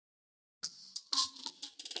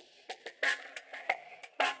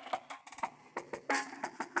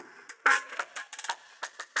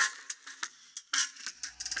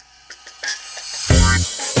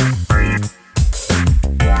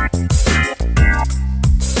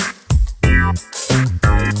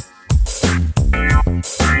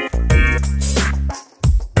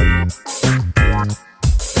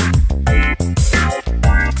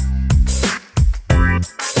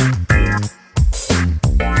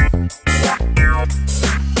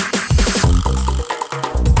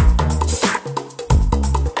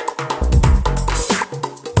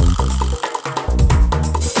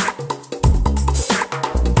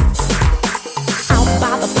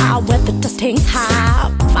mountains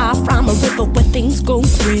high, far from a river where things go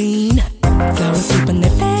green. Flowers deep and they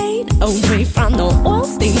fade away from the oil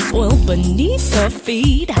stains swirl beneath her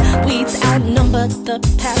feet. Weeds outnumber the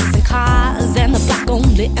passing cars, and the black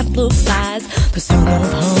only amplifies the sound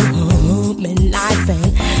of home and lights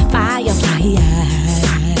and fireflies.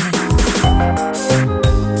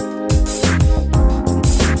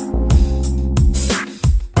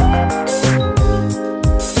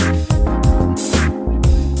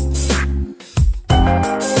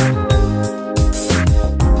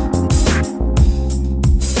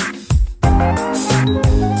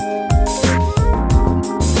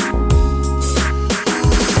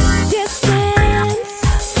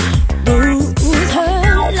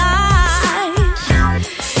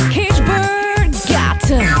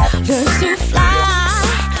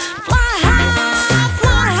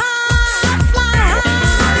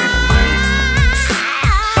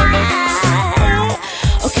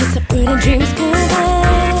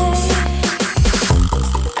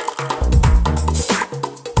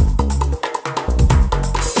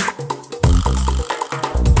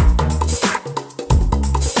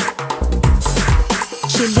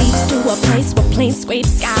 She leads to a place where planes scrape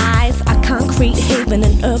skies, a concrete haven,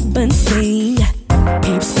 an urban scene.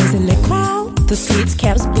 Peeps busily crowd the streets,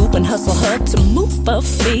 cabs boop and hustle her to move her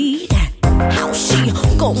feet. How she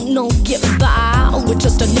gonna get by with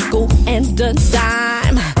just a nickel and a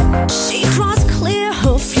dime? She draws clear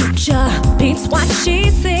her future, paints what she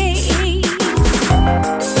sees.